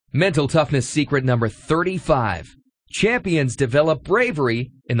Mental toughness secret number 35. Champions develop bravery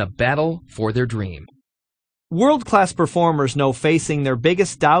in the battle for their dream. World-class performers know facing their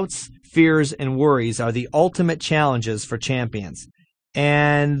biggest doubts, fears, and worries are the ultimate challenges for champions,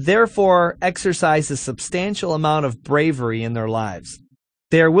 and therefore exercise a substantial amount of bravery in their lives.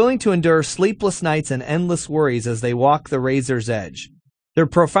 They are willing to endure sleepless nights and endless worries as they walk the razor's edge. They're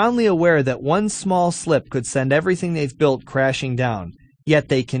profoundly aware that one small slip could send everything they've built crashing down, yet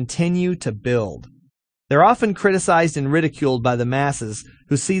they continue to build. They're often criticized and ridiculed by the masses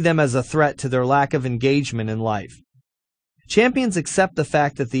who see them as a threat to their lack of engagement in life. Champions accept the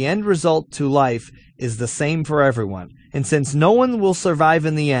fact that the end result to life is the same for everyone, and since no one will survive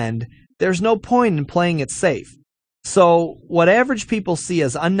in the end, there's no point in playing it safe. So, what average people see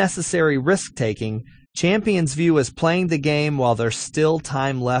as unnecessary risk-taking, champions view as playing the game while there's still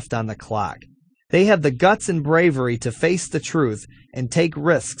time left on the clock. They have the guts and bravery to face the truth and take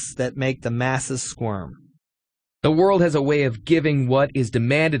risks that make the masses squirm. The world has a way of giving what is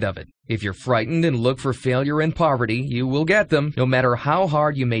demanded of it. If you're frightened and look for failure and poverty, you will get them, no matter how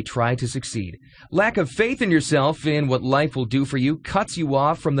hard you may try to succeed. Lack of faith in yourself and what life will do for you cuts you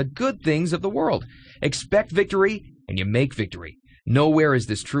off from the good things of the world. Expect victory, and you make victory. Nowhere is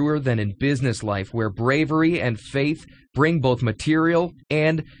this truer than in business life, where bravery and faith bring both material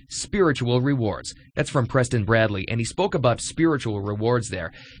and spiritual rewards. That's from Preston Bradley, and he spoke about spiritual rewards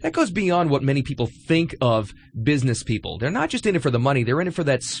there. That goes beyond what many people think of business people. They're not just in it for the money, they're in it for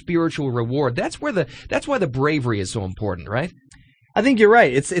that spiritual reward. That's why the bravery is so important, right? I think you're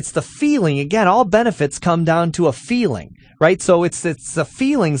right. It's the feeling. Again, all benefits come down to a feeling, right? So it's the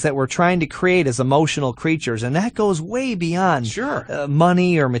feelings that we're trying to create as emotional creatures, and that goes way beyond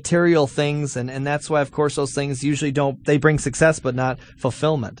money or material things, and that's why, of course, those things usually they bring success but not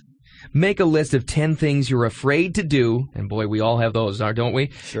fulfillment. Make a list of 10 things you're afraid to do, and boy, we all have those, don't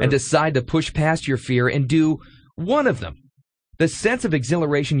we? Sure. And decide to push past your fear and do one of them. The sense of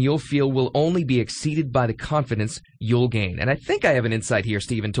exhilaration you'll feel will only be exceeded by the confidence you'll gain. And I think I have an insight here,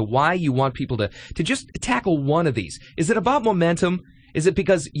 Stephen, to why you want people to just tackle one of these. Is it about momentum? Is it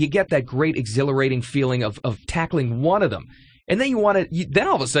because you get that great exhilarating feeling of tackling one of them? And then then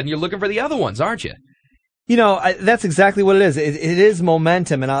all of a sudden you're looking for the other ones, aren't you? You know, that's exactly what it is. It is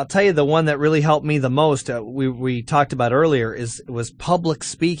momentum, and I'll tell you the one that really helped me the most, we talked about earlier, was public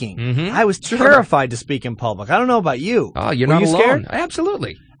speaking. Mm-hmm. I was terrified to speak in public. I don't know about you. Oh, you're Were not you alone. Scared?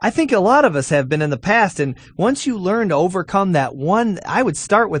 Absolutely. I think a lot of us have been in the past, and once you learn to overcome that one, I would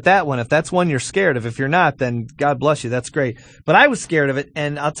start with that one. If that's one you're scared of, if you're not, then God bless you, that's great. But I was scared of it,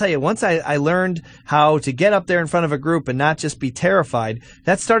 and I'll tell you, once I learned how to get up there in front of a group and not just be terrified,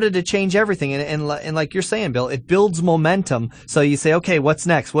 that started to change everything. And like you're saying, Bill, it builds momentum. So you say, okay, what's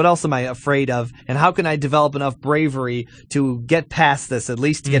next? What else am I afraid of? And how can I develop enough bravery to get past this, at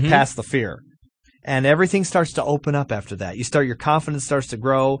least to get past the fear? And everything starts to open up after that. Your confidence starts to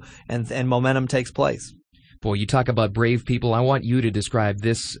grow, and momentum takes place. Boy, you talk about brave people. I want you to describe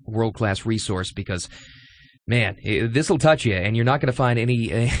this world-class resource because, man, this will touch you, and you're not going to find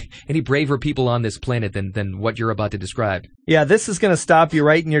any braver people on this planet than what you're about to describe. Yeah, this is going to stop you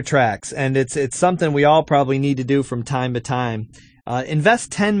right in your tracks, and it's something we all probably need to do from time to time.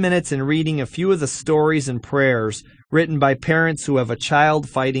 Invest 10 minutes in reading a few of the stories and prayers written by parents who have a child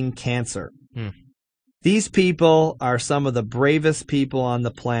fighting cancer. These people are some of the bravest people on the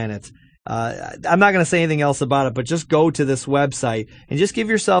planet. I'm not going to say anything else about it, but just go to this website and just give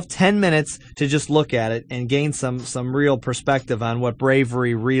yourself 10 minutes to just look at it and gain some real perspective on what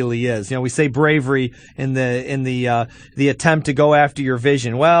bravery really is. You know, we say bravery in the attempt to go after your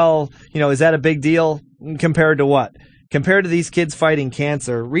vision. Well, you know, is that a big deal compared to what? Compared to these kids fighting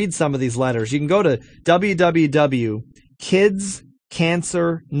cancer, read some of these letters. You can go to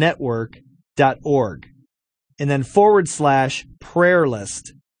www.kidscancernetwork.org. and then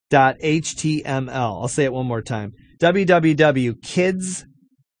 /prayerlist.html. I'll say it one more time.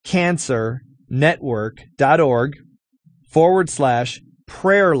 www.kidscancernetwork.org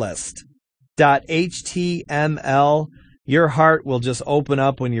 /prayerlist.html. Your heart will just open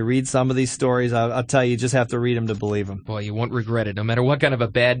up when you read some of these stories. I'll tell you, you just have to read them to believe them. Boy, you won't regret it. No matter what kind of a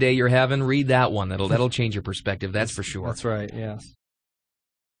bad day you're having, read that one. That'll change your perspective, that's for sure. That's right, yes.